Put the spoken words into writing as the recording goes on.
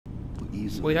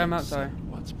easily talking about? Sorry. accept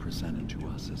what's presented to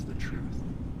us as the truth,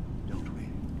 don't we?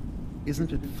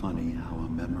 Isn't it funny how a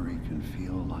memory can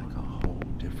feel like a whole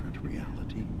different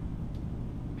reality?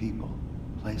 People,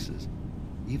 places,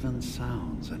 even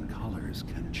sounds and colors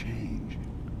can change.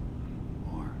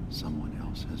 Or someone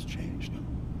else has changed them.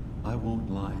 I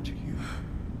won't lie to you.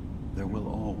 There will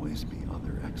always be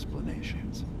other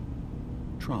explanations.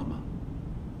 Trauma,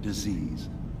 disease,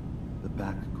 the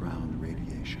background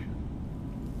radiation.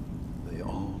 They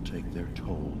all take their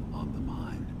toll on the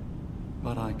mind.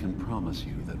 But I can promise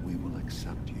you that we will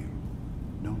accept you,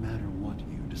 no matter what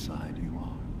you decide you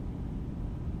are.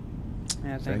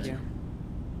 Yeah, thank you.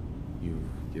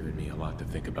 You've given me a lot to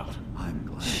think about. I'm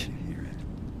glad to hear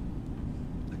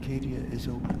it. Acadia is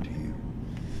open to you.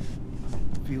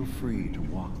 Feel free to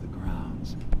walk the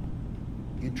grounds.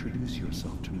 Introduce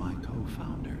yourself to my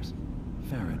co-founders,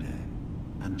 Faraday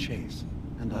and Chase,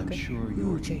 and I'm sure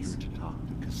you're eager to talk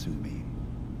to Kasumi.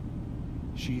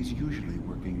 She's usually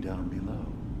working down below.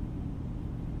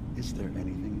 Is there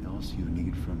anything else you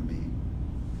need from me?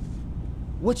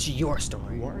 What's your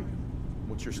story? Who are you?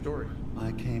 What's your story?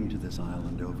 I came to this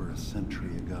island over a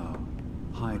century ago,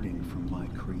 hiding from my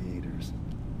creators,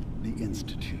 the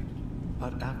Institute.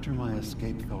 But after my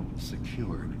escape felt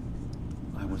secured,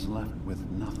 I was left with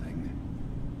nothing.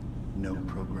 No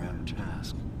programmed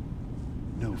task.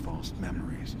 No false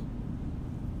memories.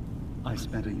 I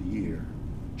spent a year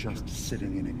just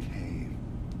sitting in a cave.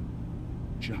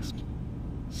 Just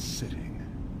sitting.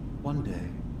 One day,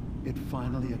 it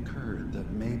finally occurred that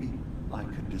maybe I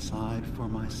could decide for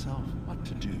myself what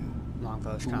to do.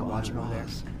 Longfellow's kind of watching over there.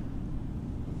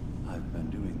 I've been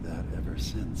doing that ever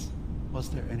since. Was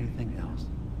there anything else?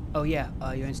 Oh yeah,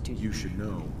 your institute. You should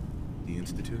know, the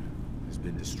Institute has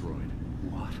been destroyed.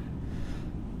 What?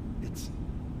 It's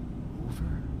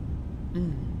over?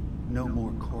 No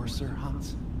more courser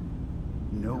hunts?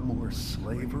 No more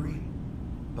slavery?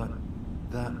 But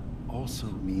that also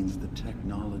means the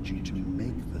technology to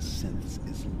make the synths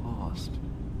is lost.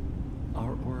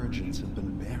 Our origins have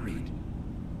been buried.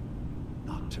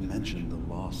 Not to mention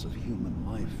the loss of human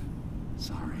life.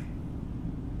 Sorry.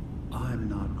 I'm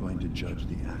not going to judge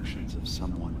the actions of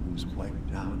someone who's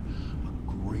wiped out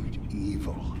a great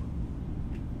evil.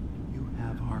 You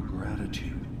have our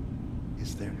gratitude.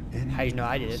 Is there anything How do you know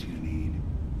I did else it? you need?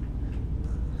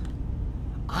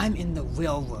 I'm in the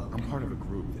railroad. I'm part of a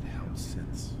group that held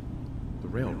synths. The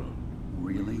railroad.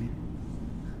 Really?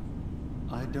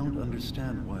 I don't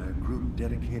understand why a group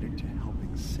dedicated to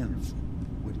helping synths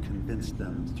would convince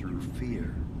them through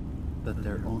fear that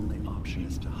their only option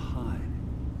is to hide.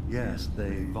 Yes,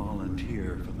 they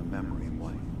volunteer for the memory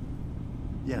wipe.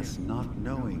 Yes, not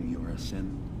knowing you're a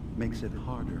synth makes it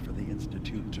harder for the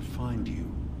Institute to find you.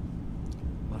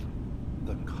 But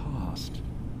the cost,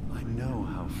 I know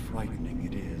how frightening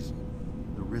it is.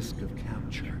 The risk of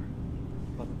capture.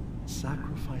 But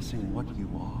sacrificing what you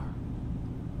are,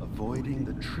 avoiding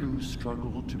the true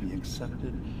struggle to be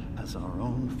accepted as our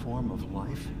own form of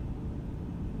life.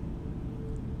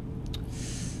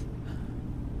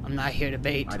 I'm not here to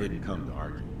bait. I didn't come to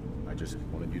argue. I just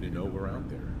wanted you to know we're out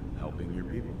there, helping your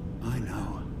people. I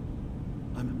know.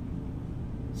 I'm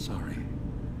sorry.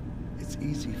 It's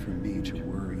easy for me to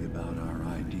worry about our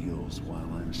ideals while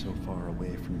I'm so far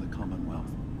away from the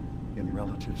Commonwealth, in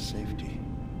relative safety.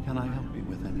 Can I help you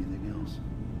with anything else?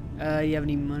 You have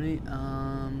any money?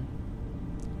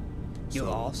 You So,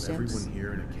 all synths? everyone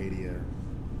here in Acadia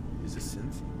is a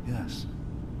synth? Yes.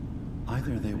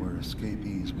 Either they were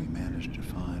escapees we managed to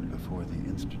find before the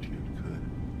Institute could,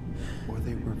 or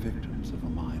they were victims of a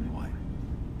mind wipe,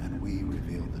 and we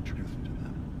revealed the truth to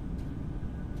them.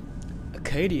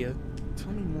 Acadia?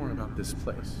 Tell me more about this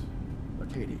place,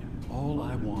 Acadia. All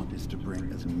I want is to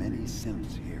bring as many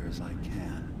synths here as I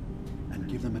can, and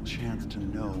give them a chance to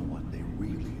know what they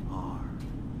really are.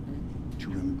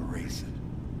 To embrace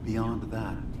it. Beyond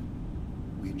that,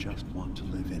 we just want to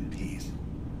live in peace.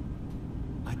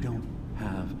 I don't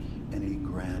have any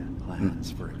grand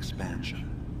plans for expansion.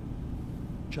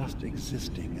 Just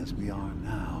existing as we are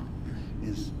now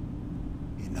is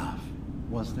enough.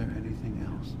 Was there anything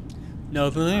else?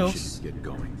 Nothing I else. should get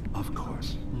going. Of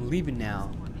course. I'm leaving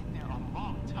now.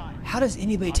 How does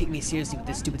anybody take me seriously with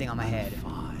this stupid thing on my head?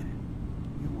 Fine.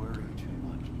 You worry too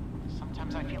much.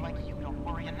 Sometimes I feel like you don't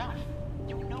worry enough.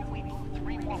 You know we moved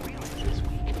 3 more relays this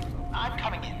week. I'm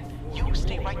coming in. You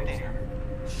stay right there.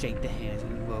 Shake the hands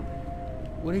when you go.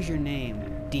 What is your name?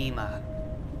 Dima.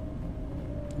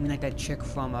 I mean like that chick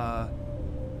from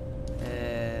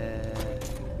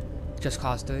Just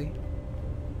Cause 3?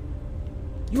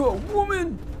 You're a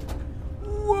woman!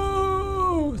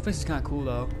 Whoa! This place is kinda cool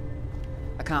though.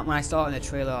 When I saw it in the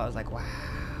trailer, I was like, wow.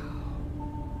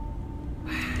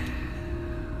 Wow.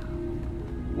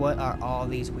 What are all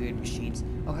these weird machines?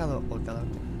 Oh, hello, old fellow.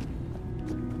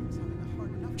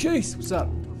 Chase, what's up?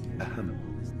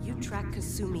 You track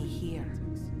Kasumi here.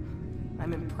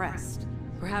 I'm impressed.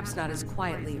 Perhaps not as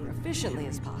quietly or efficiently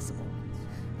as possible.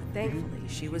 But thankfully,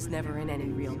 she was never in any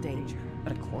real danger.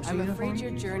 But of course, I'm afraid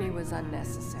your journey was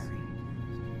unnecessary.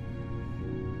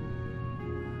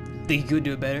 Think you could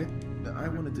do better? I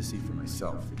wanted to see for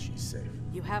myself that she's safe.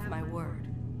 You have my word.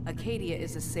 Acadia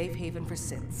is a safe haven for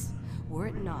synths. Were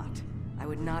it not, I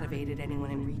would not have aided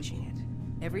anyone in reaching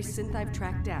it. Every synth I've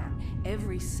tracked down,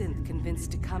 every synth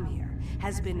convinced to come here,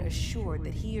 has been assured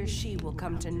that he or she will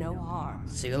come to no harm.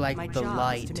 So you're like my the job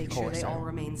light is to make sure they all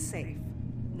remain safe,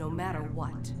 no matter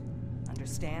what.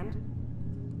 Understand?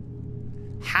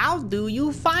 How do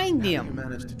you find How do you them?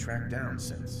 manage to track down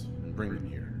synths and bring them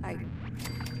here? I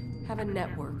have a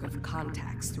network of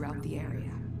contacts throughout the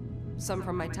area. Some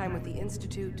from my time with the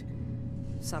Institute,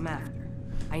 some after.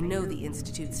 I know the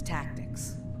Institute's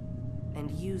tactics, and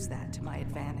use that to my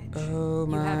advantage. Oh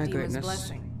You have my Dima's goodness.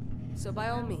 blessing, so by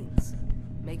all means,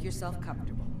 make yourself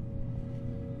comfortable.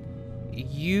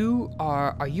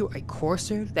 Are you a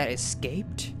courser that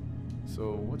escaped?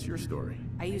 So, what's your story?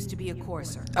 I used to be a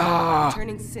courser, Ah.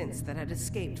 returning synths that had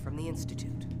escaped from the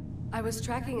Institute. I was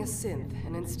tracking a synth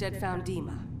and instead found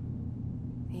Dima.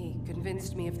 He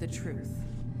convinced me of the truth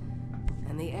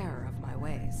and the error of my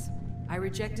ways. I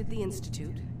rejected the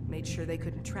Institute, made sure they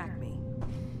couldn't track me,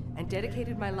 and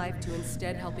dedicated my life to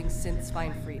instead helping synths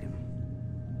find freedom.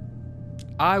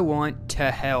 I want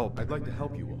to help. I'd like to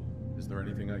help you all. Is there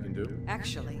anything I can do?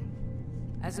 Actually,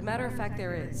 as a matter of fact,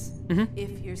 there is.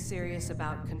 If you're serious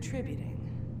about contributing,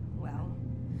 well,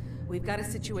 we've got a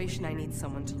situation I need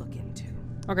someone to look into.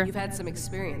 Okay. You've had some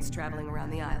experience traveling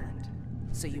around the island,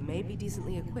 so you may be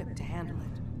decently equipped to handle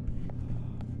it.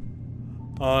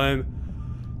 I'm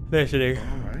listening.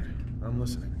 All right, I'm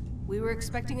listening. We were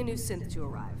expecting a new synth to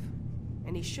arrive,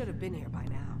 and he should have been here by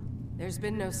now. There's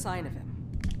been no sign of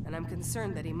him, and I'm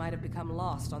concerned that he might have become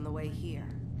lost on the way here.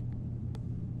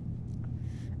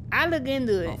 I look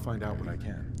into I'll it. find out what I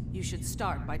can. You should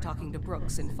start by talking to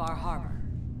Brooks in Far Harbor.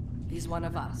 He's one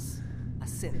of us, a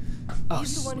synth. Oh,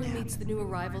 He's the one who snap. meets the new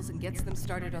arrivals and gets them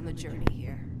started on the journey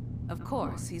here. Of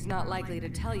course, he's not likely to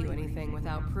tell you anything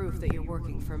without proof that you're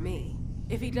working for me.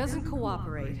 If he doesn't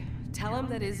cooperate, tell him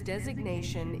that his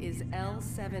designation is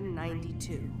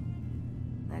L792.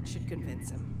 That should convince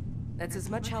him. That's as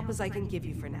much help as I can give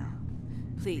you for now.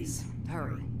 Please,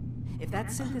 hurry. If that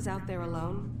synth is out there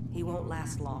alone, he won't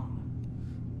last long.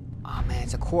 Oh man,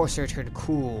 it's a courser turned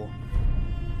cool.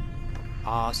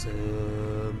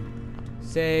 Awesome.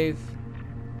 Save.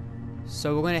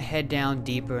 So we're gonna head down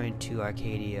deeper into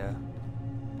Arcadia.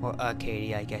 Or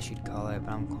Arcadia, I guess you'd call it,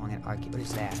 but I'm calling it Arcadia. What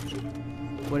is that?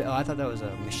 What? Oh, I thought that was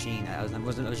a machine. It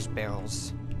wasn't. It was just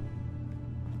barrels.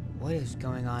 What is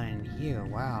going on in here?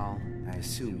 Wow. I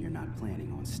assume you're not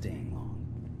planning on staying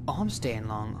long. Oh, I'm staying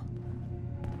long.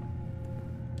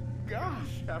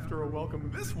 Gosh, after a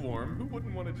welcome this warm, who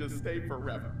wouldn't want to just stay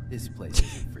forever? This place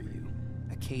isn't for you.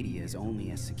 Acadia is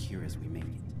only as secure as we make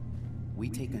it. We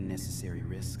take unnecessary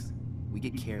risks, we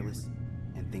get careless,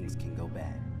 and things can go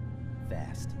bad.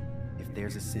 Fast. If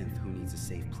there's a synth who needs a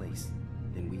safe place,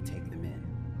 then we take them in.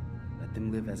 Let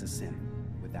them live as a synth,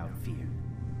 without fear.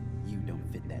 You don't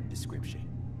fit that description.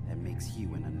 That makes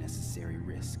you an unnecessary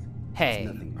risk. Hey.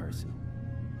 It's nothing personal.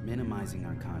 Minimizing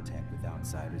our contact with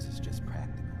outsiders is just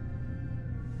practical.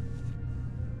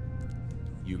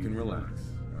 You can relax.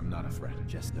 I'm not a threat.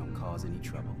 Just don't cause any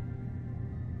trouble.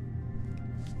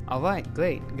 Alright,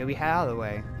 great. Get we out of the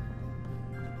way.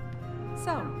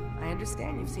 So, I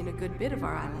understand you've seen a good bit of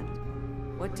our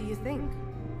island. What do you think?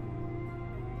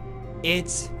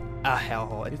 It's a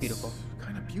hellhole. It's beautiful.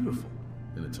 Kind of beautiful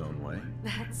in its own way.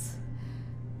 That's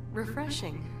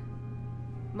refreshing.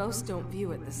 Most don't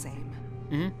view it the same.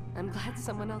 I'm glad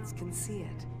someone else can see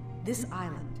it. This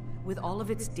island, with all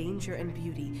of its danger and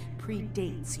beauty,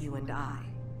 predates you and I.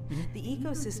 The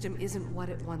ecosystem isn't what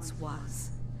it once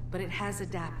was, but it has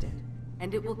adapted,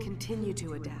 and it will continue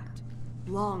to adapt,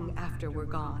 long after we're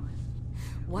gone.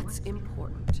 What's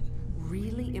important,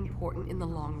 really important in the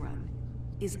long run,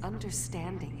 is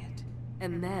understanding it,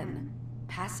 and then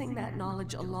passing that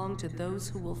knowledge along to those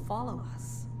who will follow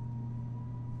us.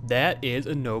 That is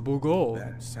a noble goal.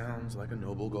 That sounds like a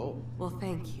noble goal. Well,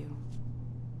 thank you.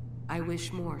 I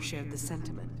wish more shared the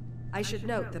sentiment. I should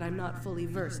note that I'm not fully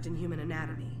versed in human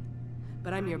anatomy,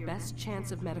 but I'm your best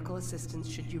chance of medical assistance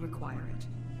should you require it.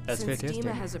 That's Since fantastic.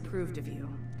 Dima has approved of you,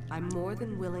 I'm more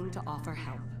than willing to offer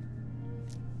help.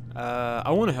 I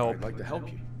want to help. I'd like to help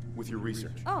you. with your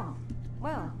research. Oh,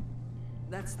 well,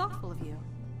 that's thoughtful of you.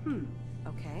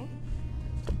 Okay.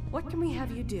 What can we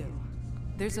have you do?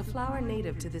 There's a flower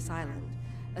native to this island,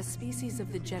 a species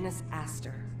of the genus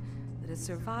Aster, that has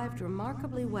survived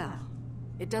remarkably well.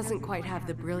 It doesn't quite have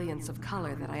the brilliance of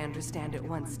color that I understand it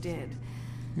once did.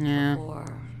 Yeah. Before,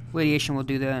 Radiation will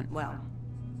do that. well,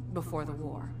 before the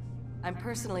war. I'm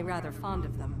personally rather fond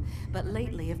of them, but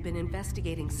lately have been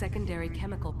investigating secondary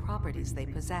chemical properties they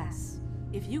possess.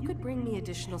 If you could bring me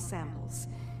additional samples,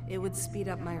 it would speed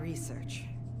up my research.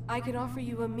 I can offer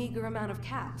you a meager amount of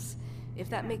caps, if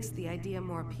that makes the idea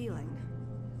more appealing.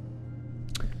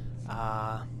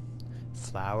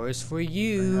 Flowers for I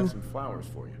you. have some flowers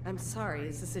for you. I'm sorry,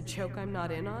 is this a joke I'm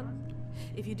not in on?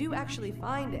 If you do actually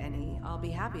find any, I'll be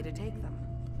happy to take them.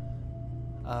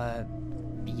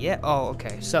 Yeah. Oh,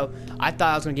 okay. So, I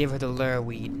thought I was gonna give her the lure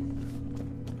weed.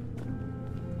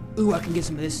 Ooh, I can get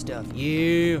some of this stuff.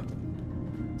 Yeah.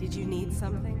 Did you need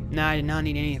something? Nah, I did not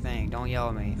need anything. Don't yell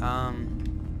at me.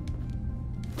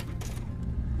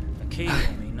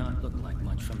 Acadia may not look like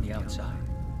much from the outside,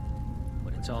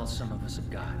 but it's all some of us have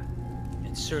got.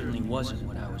 It certainly wasn't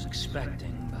what I was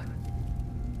expecting, but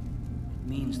it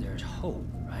means there's hope,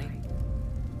 right?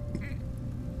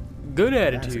 Good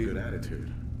That's a attitude. good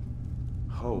attitude.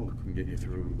 Hope can get you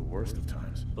through the worst of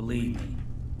times. Believe me,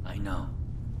 I know.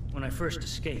 When I first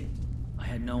escaped, I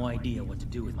had no idea what to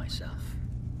do with myself.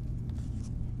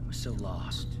 I was so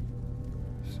lost,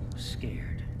 so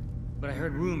scared. But I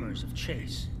heard rumors of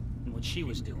Chase and what she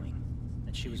was doing,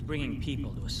 that she was bringing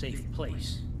people to a safe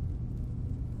place.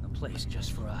 A place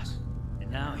just for us. And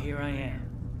now here I am,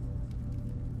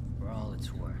 for all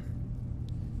it's worth.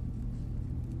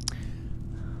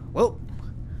 Well,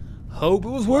 hope it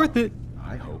was worth it.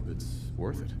 I hope it's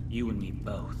worth it. You and me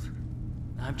both.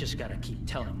 I've just got to keep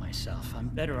telling myself I'm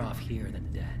better off here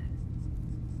than dead.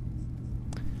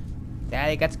 I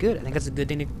think that's good. I think that's a good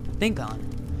thing to think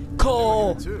on.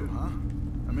 Cole! Too, huh?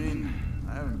 I mean,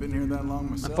 I haven't been here that long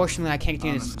myself. Unfortunately, I can't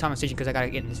continue this Honestly. conversation because I gotta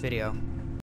get in this video.